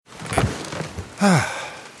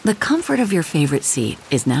The comfort of your favorite seat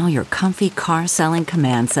is now your comfy car-selling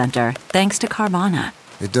command center, thanks to Carvana.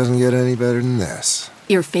 It doesn't get any better than this.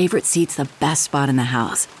 Your favorite seat's the best spot in the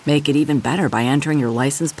house. Make it even better by entering your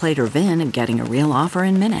license plate or VIN and getting a real offer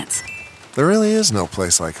in minutes. There really is no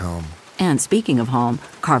place like home. And speaking of home,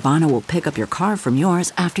 Carvana will pick up your car from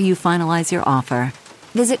yours after you finalize your offer.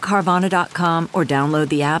 Visit Carvana.com or download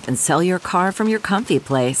the app and sell your car from your comfy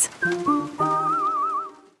place.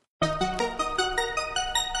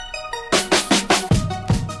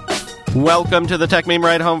 Welcome to the Tech Meme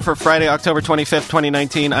Ride Home for Friday, October 25th,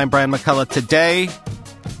 2019. I'm Brian McCullough. Today,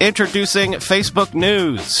 introducing Facebook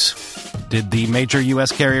News. Did the major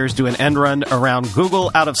U.S. carriers do an end run around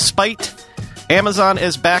Google out of spite? Amazon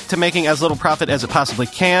is back to making as little profit as it possibly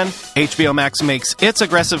can. HBO Max makes its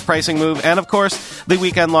aggressive pricing move. And, of course, the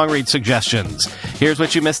weekend long read suggestions. Here's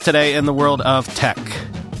what you missed today in the world of tech.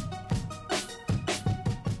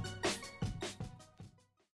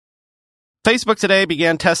 Facebook today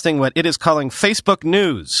began testing what it is calling Facebook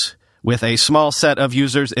News with a small set of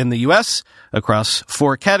users in the U.S. across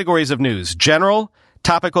 4 categories of news: general,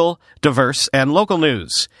 topical, diverse, and local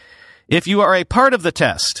news. If you are a part of the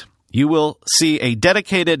test, you will see a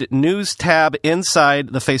dedicated news tab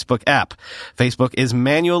inside the Facebook app. Facebook is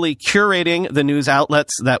manually curating the news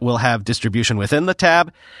outlets that will have distribution within the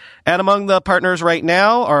tab. And among the partners right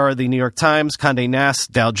now are the New York Times, Condé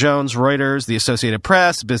Nast, Dow Jones, Reuters, the Associated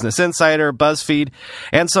Press, Business Insider, BuzzFeed,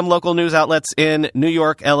 and some local news outlets in New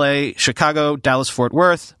York, LA, Chicago, Dallas-Fort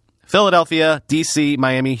Worth, Philadelphia, DC,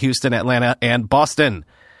 Miami, Houston, Atlanta, and Boston.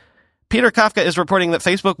 Peter Kafka is reporting that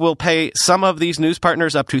Facebook will pay some of these news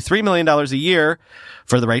partners up to $3 million a year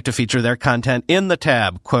for the right to feature their content in the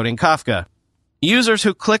tab, quoting Kafka. Users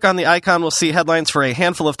who click on the icon will see headlines for a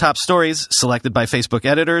handful of top stories selected by Facebook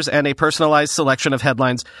editors and a personalized selection of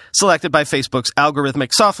headlines selected by Facebook's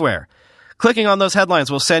algorithmic software. Clicking on those headlines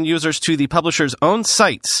will send users to the publisher's own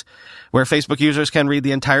sites, where Facebook users can read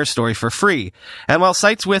the entire story for free. And while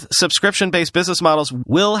sites with subscription-based business models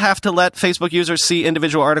will have to let Facebook users see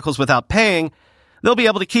individual articles without paying, they'll be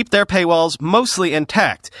able to keep their paywalls mostly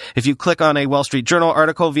intact. If you click on a Wall Street Journal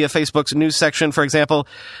article via Facebook's news section, for example,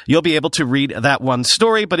 you'll be able to read that one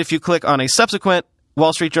story, but if you click on a subsequent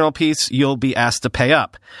Wall Street Journal piece, you'll be asked to pay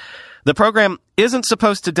up. The program isn't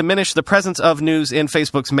supposed to diminish the presence of news in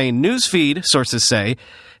Facebook's main news feed, sources say.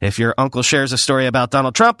 If your uncle shares a story about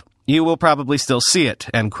Donald Trump, you will probably still see it,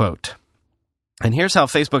 end quote. And here's how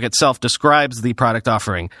Facebook itself describes the product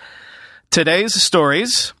offering. Today's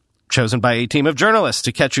stories, chosen by a team of journalists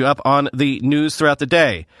to catch you up on the news throughout the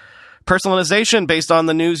day. Personalization based on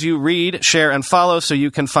the news you read, share, and follow so you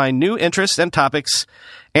can find new interests and topics.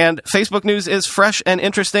 And Facebook News is fresh and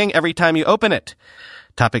interesting every time you open it.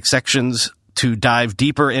 Topic sections to dive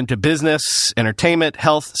deeper into business, entertainment,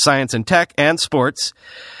 health, science and tech, and sports.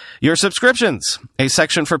 Your subscriptions, a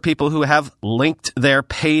section for people who have linked their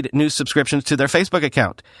paid news subscriptions to their Facebook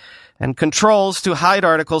account. And controls to hide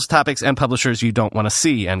articles, topics, and publishers you don't want to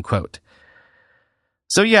see, end quote.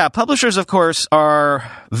 So yeah, publishers, of course,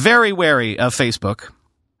 are very wary of Facebook,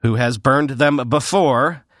 who has burned them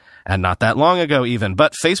before, and not that long ago even.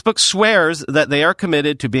 But Facebook swears that they are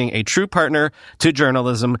committed to being a true partner to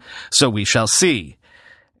journalism, so we shall see.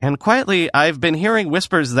 And quietly, I've been hearing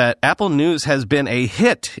whispers that Apple News has been a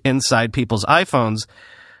hit inside people's iPhones,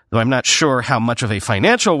 though I'm not sure how much of a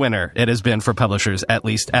financial winner it has been for publishers, at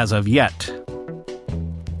least as of yet.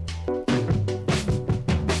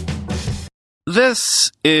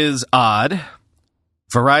 This is odd.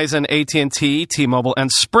 Verizon, AT&T, T-Mobile,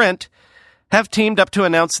 and Sprint have teamed up to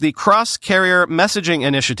announce the Cross-Carrier Messaging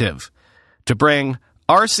Initiative to bring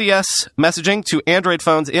RCS messaging to Android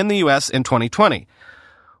phones in the U.S. in 2020.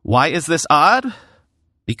 Why is this odd?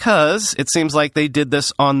 Because it seems like they did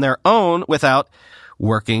this on their own without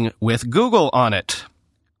working with Google on it.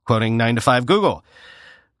 Quoting 9to5 Google.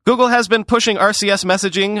 Google has been pushing RCS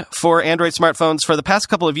messaging for Android smartphones for the past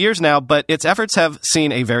couple of years now, but its efforts have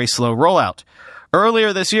seen a very slow rollout.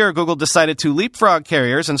 Earlier this year, Google decided to leapfrog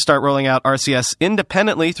carriers and start rolling out RCS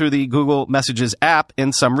independently through the Google Messages app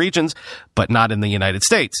in some regions, but not in the United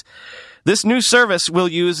States. This new service will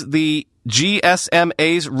use the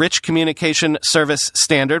GSMA's Rich Communication Service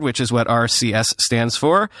Standard, which is what RCS stands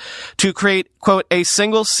for, to create, quote, a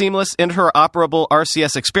single seamless interoperable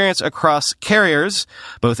RCS experience across carriers,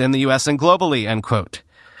 both in the U.S. and globally, end quote.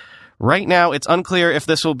 Right now, it's unclear if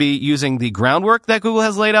this will be using the groundwork that Google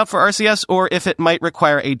has laid out for RCS or if it might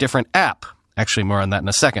require a different app. Actually, more on that in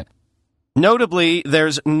a second. Notably,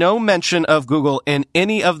 there's no mention of Google in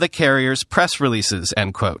any of the carriers' press releases,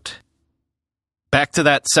 end quote. Back to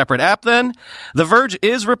that separate app then. The Verge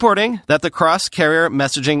is reporting that the Cross-Carrier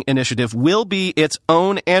Messaging Initiative will be its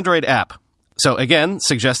own Android app. So again,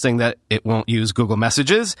 suggesting that it won't use Google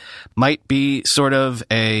Messages might be sort of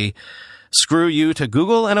a screw you to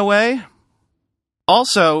Google in a way.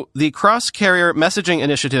 Also, the Cross-Carrier Messaging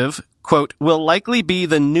Initiative, quote, will likely be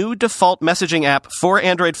the new default messaging app for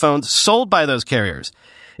Android phones sold by those carriers.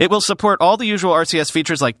 It will support all the usual RCS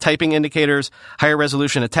features like typing indicators, higher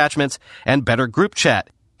resolution attachments, and better group chat.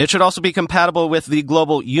 It should also be compatible with the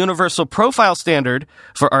global Universal Profile Standard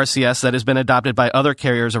for RCS that has been adopted by other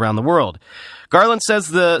carriers around the world. Garland says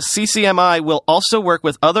the CCMI will also work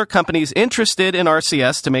with other companies interested in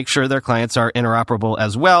RCS to make sure their clients are interoperable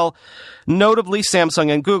as well, notably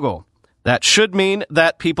Samsung and Google. That should mean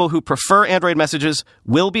that people who prefer Android messages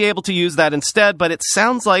will be able to use that instead, but it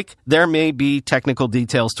sounds like there may be technical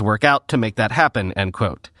details to work out to make that happen, end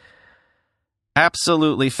quote.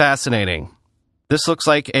 Absolutely fascinating. This looks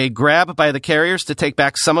like a grab by the carriers to take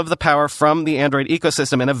back some of the power from the Android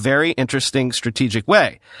ecosystem in a very interesting strategic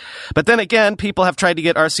way. But then again, people have tried to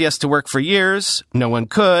get RCS to work for years. No one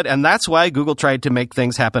could, and that's why Google tried to make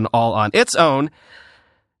things happen all on its own.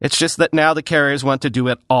 It's just that now the carriers want to do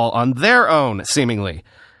it all on their own, seemingly.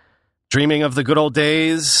 Dreaming of the good old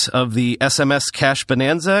days of the SMS cash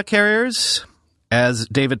bonanza carriers? As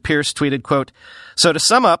David Pierce tweeted, quote, so to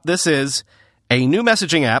sum up, this is a new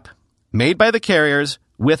messaging app made by the carriers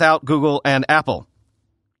without Google and Apple.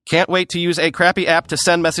 Can't wait to use a crappy app to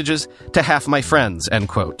send messages to half my friends, end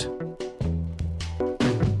quote.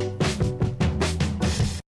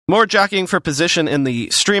 More jockeying for position in the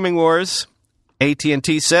streaming wars.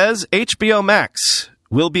 AT&T says HBO Max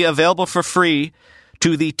will be available for free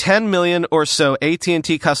to the 10 million or so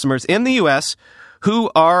AT&T customers in the U.S. who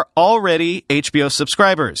are already HBO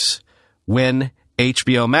subscribers when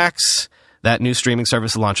HBO Max, that new streaming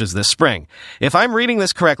service, launches this spring. If I'm reading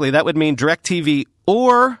this correctly, that would mean DirecTV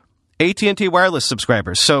or AT&T Wireless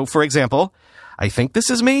subscribers. So, for example, I think this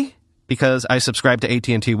is me because I subscribe to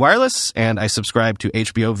AT&T Wireless and I subscribe to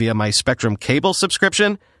HBO via my Spectrum cable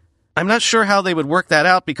subscription. I'm not sure how they would work that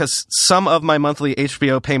out because some of my monthly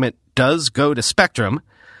HBO payment does go to Spectrum.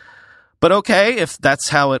 But okay, if that's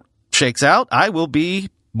how it shakes out, I will be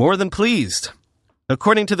more than pleased.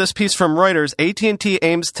 According to this piece from Reuters, AT&T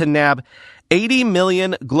aims to nab 80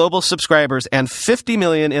 million global subscribers and 50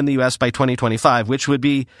 million in the U.S. by 2025, which would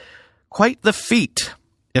be quite the feat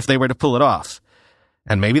if they were to pull it off.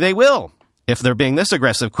 And maybe they will. If they're being this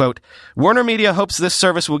aggressive, quote, Warner Media hopes this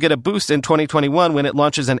service will get a boost in 2021 when it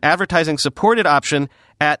launches an advertising-supported option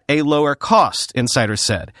at a lower cost, insiders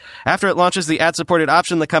said. After it launches the ad-supported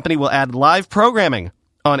option, the company will add live programming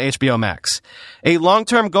on HBO Max. A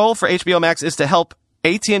long-term goal for HBO Max is to help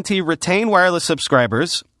AT&T retain wireless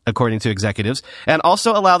subscribers, according to executives, and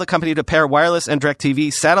also allow the company to pair wireless and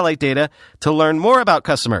DirecTV satellite data to learn more about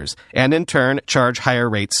customers and, in turn, charge higher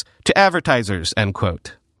rates to advertisers, end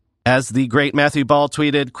quote. As the great Matthew Ball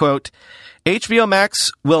tweeted, quote, HBO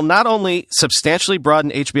Max will not only substantially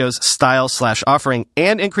broaden HBO's style/offering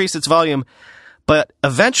and increase its volume, but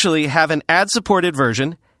eventually have an ad-supported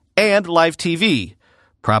version and live TV,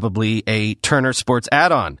 probably a Turner Sports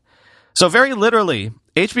add-on. So very literally,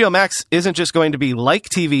 HBO Max isn't just going to be like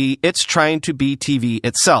TV, it's trying to be TV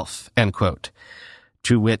itself, end quote.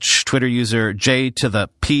 To which Twitter user J to the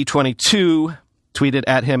P22 tweeted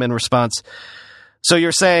at him in response, so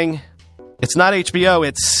you're saying it's not HBO,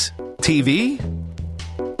 it's TV?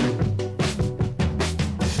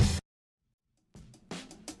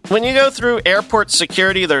 When you go through airport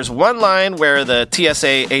security, there's one line where the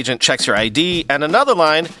TSA agent checks your ID and another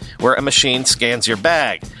line where a machine scans your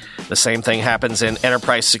bag. The same thing happens in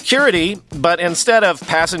enterprise security, but instead of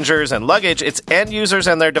passengers and luggage, it's end users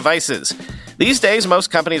and their devices. These days,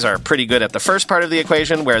 most companies are pretty good at the first part of the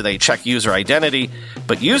equation where they check user identity,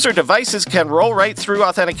 but user devices can roll right through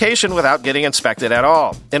authentication without getting inspected at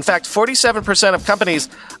all. In fact, 47% of companies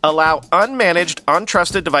allow unmanaged,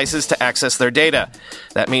 untrusted devices to access their data.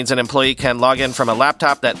 That means an employee can log in from a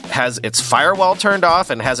laptop that has its firewall turned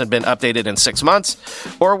off and hasn't been updated in 6 months.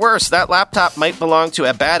 Or worse, that laptop might belong to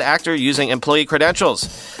a bad actor using employee credentials.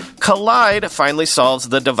 Kolide finally solves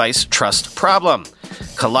the device trust problem.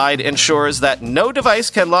 Kolide ensures that no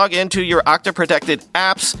device can log into your Okta-protected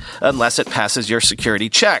apps unless it passes your security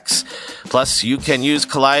checks. Plus, you can use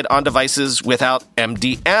Kolide on devices without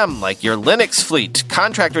MDM, like your Linux fleet,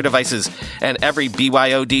 contractor devices, and every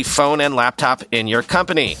BYOD phone and laptop in your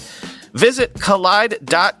company. Visit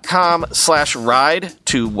kolide.com/ride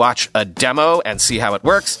to watch a demo and see how it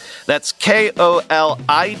works. That's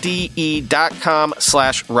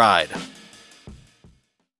KOLIDE.com/ride.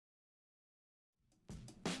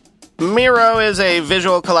 Miro is a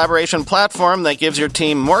visual collaboration platform that gives your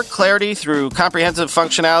team more clarity through comprehensive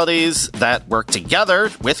functionalities that work together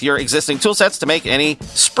with your existing toolsets to make any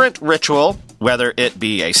sprint ritual, whether it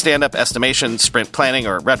be a stand-up, estimation, sprint planning,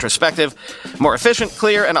 or retrospective, more efficient,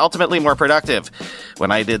 clear, and ultimately more productive. When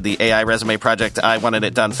I did the AI resume project, I wanted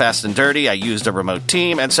it done fast and dirty. I used a remote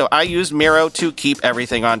team, and so I used Miro to keep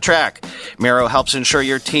everything on track. Miro helps ensure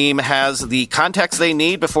your team has the context they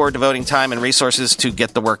need before devoting time and resources to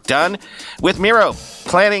get the work done. With Miro,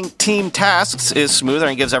 planning team tasks is smoother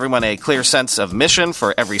and gives everyone a clear sense of mission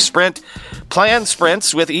for every sprint. Plan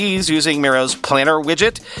sprints with ease using Miro's Planner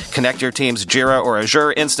widget. Connect your team's Jira or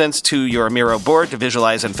Azure instance to your Miro board to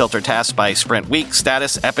visualize and filter tasks by sprint week,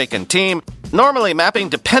 status, epic, and team. Normally, mapping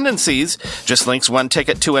dependencies just links one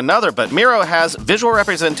ticket to another, but Miro has visual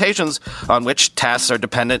representations on which tasks are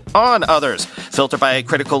dependent on others. Filter by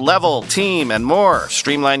critical level, team, and more.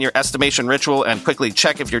 Streamline your estimation ritual and quickly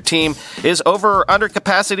check if your team is over or under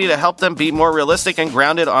capacity to help them be more realistic and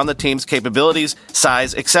grounded on the team's capabilities,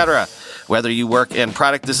 size, etc. Whether you work in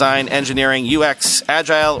product design, engineering, UX,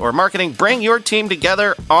 agile, or marketing, bring your team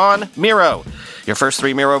together on Miro. Your first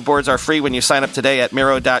 3 Miro boards are free when you sign up today at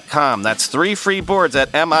Miro.com. That's 3 free boards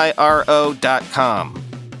at Miro.com.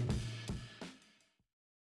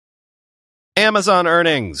 Amazon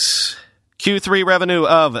earnings. Q3 revenue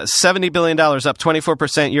of $70 billion, up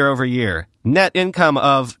 24% year over year. Net income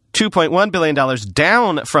of $2.1 billion,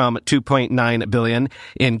 down from $2.9 billion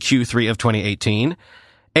in Q3 of 2018.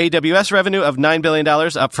 AWS revenue of $9 billion,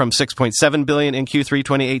 up from $6.7 billion in Q3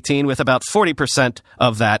 2018, with about 40%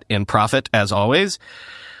 of that in profit, as always.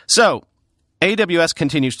 So, AWS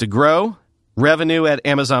continues to grow. Revenue at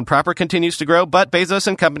Amazon proper continues to grow, but Bezos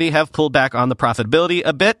and company have pulled back on the profitability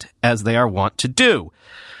a bit, as they are wont to do.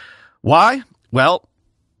 Why? Well,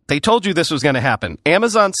 they told you this was going to happen.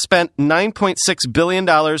 Amazon spent $9.6 billion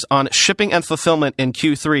on shipping and fulfillment in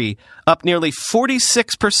Q3, up nearly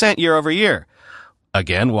 46% year over year.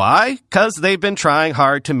 Again, why? Because they've been trying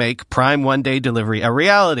hard to make Prime one-day delivery a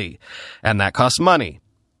reality, and that costs money.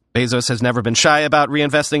 Bezos has never been shy about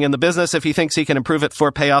reinvesting in the business if he thinks he can improve it for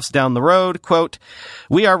payoffs down the road. Quote,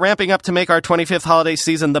 "We are ramping up to make our 25th holiday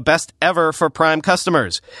season the best ever for Prime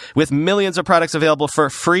customers, with millions of products available for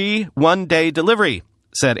free one-day delivery,"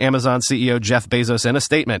 said Amazon CEO Jeff Bezos in a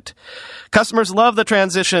statement. Customers love the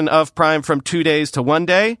transition of Prime from 2 days to 1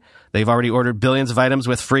 day. They've already ordered billions of items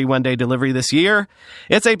with free one-day delivery this year.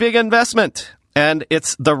 It's a big investment, and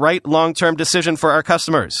it's the right long-term decision for our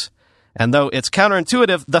customers. And though it's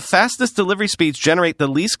counterintuitive, the fastest delivery speeds generate the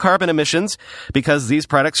least carbon emissions because these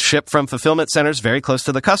products ship from fulfillment centers very close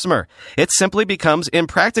to the customer. It simply becomes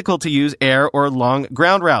impractical to use air or long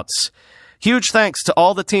ground routes. Huge thanks to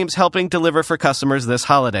all the teams helping deliver for customers this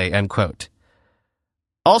holiday, end quote.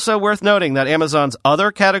 Also worth noting that Amazon's other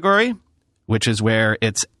category, which is where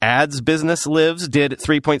its ads business lives, did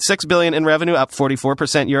 $3.6 billion in revenue, up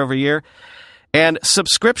 44% year over year. And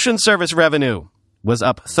subscription service revenue was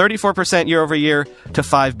up 34% year over year to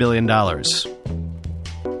 $5 billion.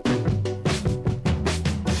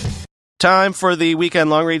 Time for the weekend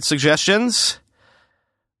long read suggestions.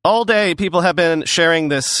 All day, people have been sharing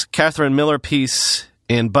this Catherine Miller piece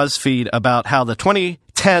in BuzzFeed about how the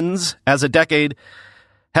 2010s as a decade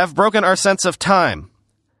have broken our sense of time.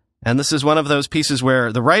 And this is one of those pieces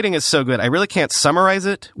where the writing is so good, I really can't summarize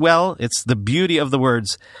it well. It's the beauty of the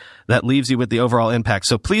words that leaves you with the overall impact.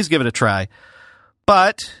 So please give it a try.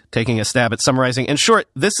 But, taking a stab at summarizing, in short,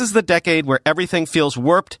 this is the decade where everything feels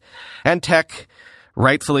warped and tech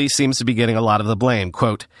rightfully seems to be getting a lot of the blame.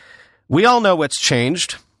 Quote, "We all know what's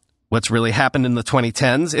changed, what's really happened in the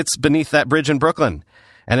 2010s. It's beneath that bridge in Brooklyn.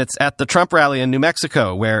 And it's at the Trump rally in New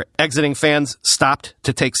Mexico, where exiting fans stopped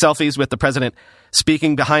to take selfies with the president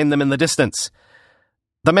speaking behind them in the distance.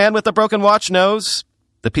 The man with the broken watch knows.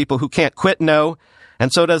 The people who can't quit know.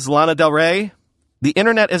 And so does Lana Del Rey. The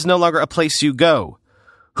internet is no longer a place you go.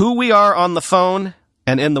 Who we are on the phone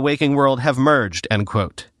and in the waking world have merged," end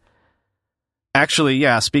quote. Actually,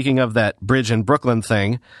 yeah, speaking of that bridge in Brooklyn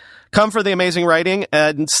thing, come for the amazing writing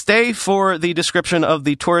and stay for the description of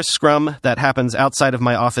the tourist scrum that happens outside of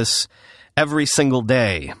my office every single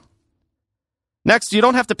day. Next, you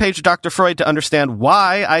don't have to page Dr. Freud to understand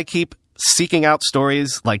why I keep seeking out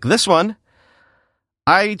stories like this one.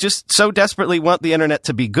 I just so desperately want the internet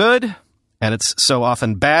to be good, and it's so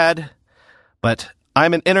often bad. But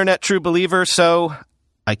I'm an internet true believer, so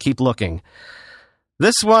I keep looking.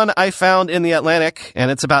 This one I found in The Atlantic, and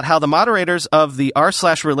it's about how the moderators of the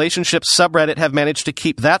r/relationships subreddit have managed to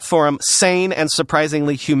keep that forum sane and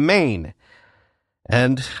surprisingly humane.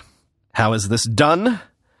 And how is this done?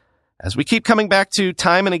 As we keep coming back to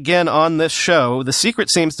time and again on this show, the secret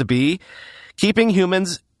seems to be keeping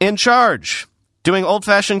humans in charge, doing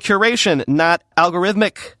old-fashioned curation, not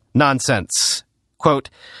algorithmic nonsense. Quote,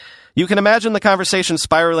 you can imagine the conversation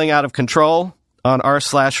spiraling out of control on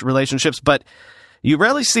r/relationships, but you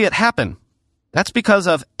rarely see it happen. That's because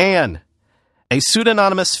of Anne, a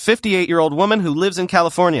pseudonymous 58-year-old woman who lives in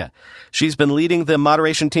California. She's been leading the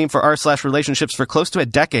moderation team for r/relationships for close to a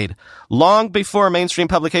decade, long before mainstream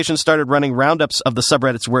publications started running roundups of the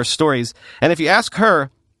subreddit's worst stories. And if you ask her,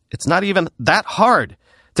 it's not even that hard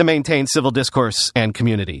to maintain civil discourse and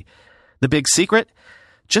community. The big secret?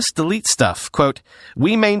 Just delete stuff. Quote,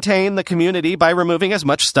 we maintain the community by removing as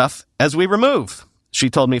much stuff as we remove, she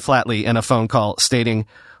told me flatly in a phone call, stating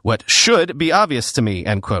what should be obvious to me,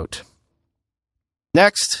 end quote.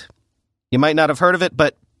 Next, you might not have heard of it,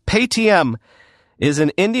 but Paytm is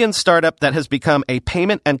an Indian startup that has become a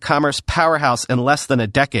payment and commerce powerhouse in less than a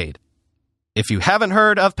decade. If you haven't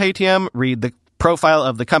heard of Paytm, read the profile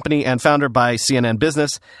of the company and founder by CNN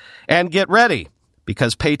Business, and get ready,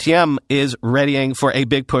 because Paytm is readying for a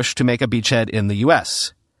big push to make a beachhead in the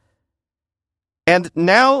U.S. And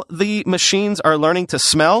now the machines are learning to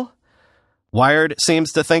smell. Wired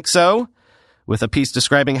seems to think so, with a piece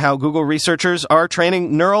describing how Google researchers are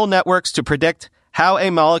training neural networks to predict how a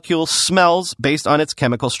molecule smells based on its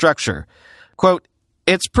chemical structure. Quote,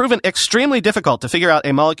 it's proven extremely difficult to figure out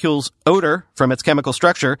a molecule's odor from its chemical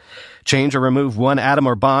structure, change or remove one atom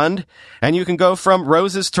or bond, and you can go from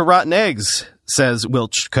roses to rotten eggs, says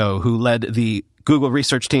Wilchko, who led the Google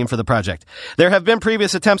research team for the project. There have been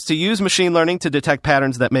previous attempts to use machine learning to detect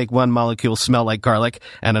patterns that make one molecule smell like garlic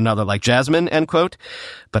and another like jasmine, end quote.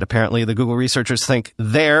 But apparently the Google researchers think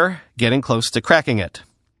they're getting close to cracking it.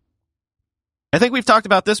 I think we've talked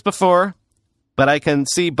about this before, but I can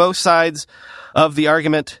see both sides of the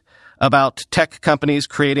argument about tech companies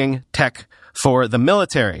creating tech for the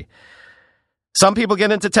military. Some people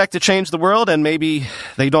get into tech to change the world, and maybe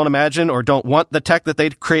they don't imagine or don't want the tech that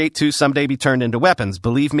they'd create to someday be turned into weapons.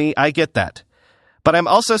 Believe me, I get that. But I'm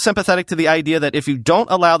also sympathetic to the idea that if you don't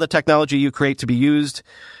allow the technology you create to be used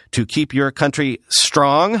to keep your country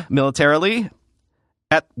strong militarily,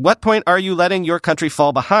 at what point are you letting your country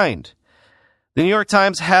fall behind? The New York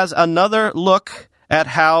Times has another look at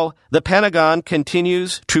how the Pentagon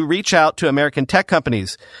continues to reach out to American tech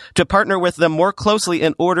companies to partner with them more closely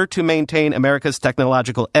in order to maintain America's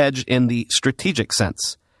technological edge in the strategic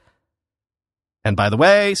sense. And by the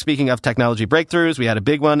way, speaking of technology breakthroughs, we had a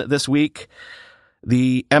big one this week.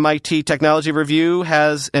 The MIT Technology Review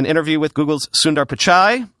has an interview with Google's Sundar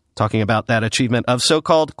Pichai, talking about that achievement of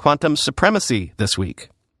so-called quantum supremacy this week.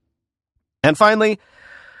 And finally,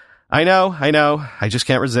 I know, I just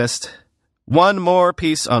can't resist. One more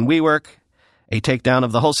piece on WeWork, a takedown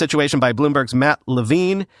of the whole situation by Bloomberg's Matt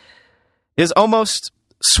Levine, is almost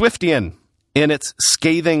Swiftian in its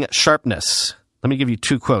scathing sharpness. Let me give you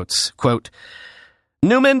two quotes. Quote,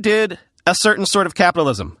 Newman did a certain sort of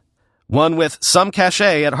capitalism, one with some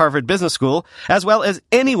cachet at Harvard Business School, as well as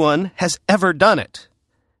anyone has ever done it.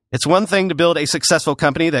 It's one thing to build a successful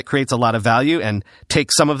company that creates a lot of value and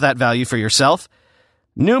take some of that value for yourself.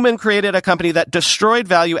 Newman created a company that destroyed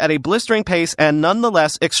value at a blistering pace and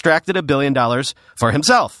nonetheless extracted $1 billion for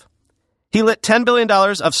himself. He lit $10 billion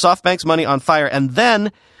of SoftBank's money on fire and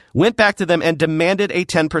then went back to them and demanded a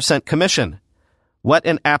 10% commission. What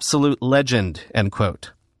an absolute legend, end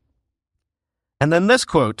quote. And then this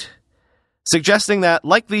quote, suggesting that,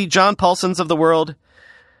 like the John Paulsons of the world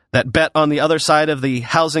that bet on the other side of the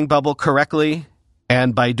housing bubble correctly,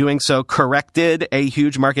 and by doing so corrected a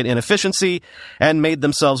huge market inefficiency and made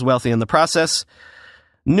themselves wealthy in the process,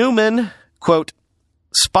 Newman, quote,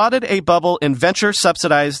 spotted a bubble in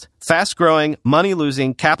venture-subsidized, fast-growing,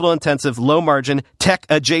 money-losing, capital-intensive, low-margin,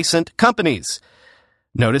 tech-adjacent companies.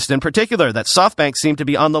 Noticed in particular that SoftBank seemed to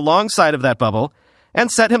be on the long side of that bubble and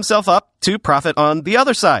set himself up to profit on the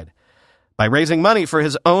other side by raising money for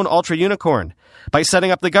his own ultra-unicorn, by setting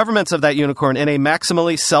up the governments of that unicorn in a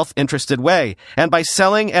maximally self-interested way, and by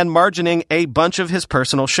selling and margining a bunch of his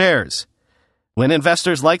personal shares. When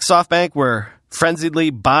investors like SoftBank were frenziedly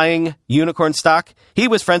buying unicorn stock, he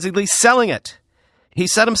was frenziedly selling it. He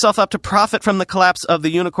set himself up to profit from the collapse of the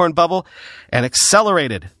unicorn bubble and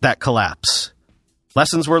accelerated that collapse.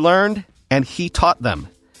 Lessons were learned, and he taught them.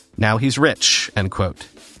 Now he's rich, end quote.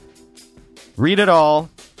 Read it all.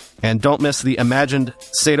 And don't miss the imagined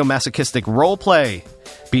sadomasochistic role play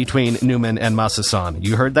between Newman and Masasan.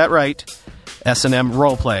 You heard that right. S&M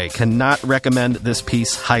role play. Cannot recommend this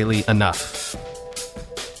piece highly enough.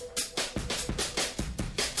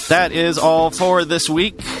 That is all for this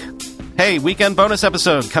week. Hey, weekend bonus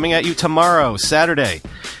episode coming at you tomorrow, Saturday.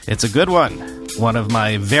 It's a good one. One of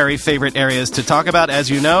my very favorite areas to talk about, as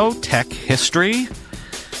you know, tech history.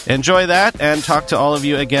 Enjoy that, and talk to all of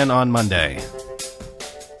you again on Monday.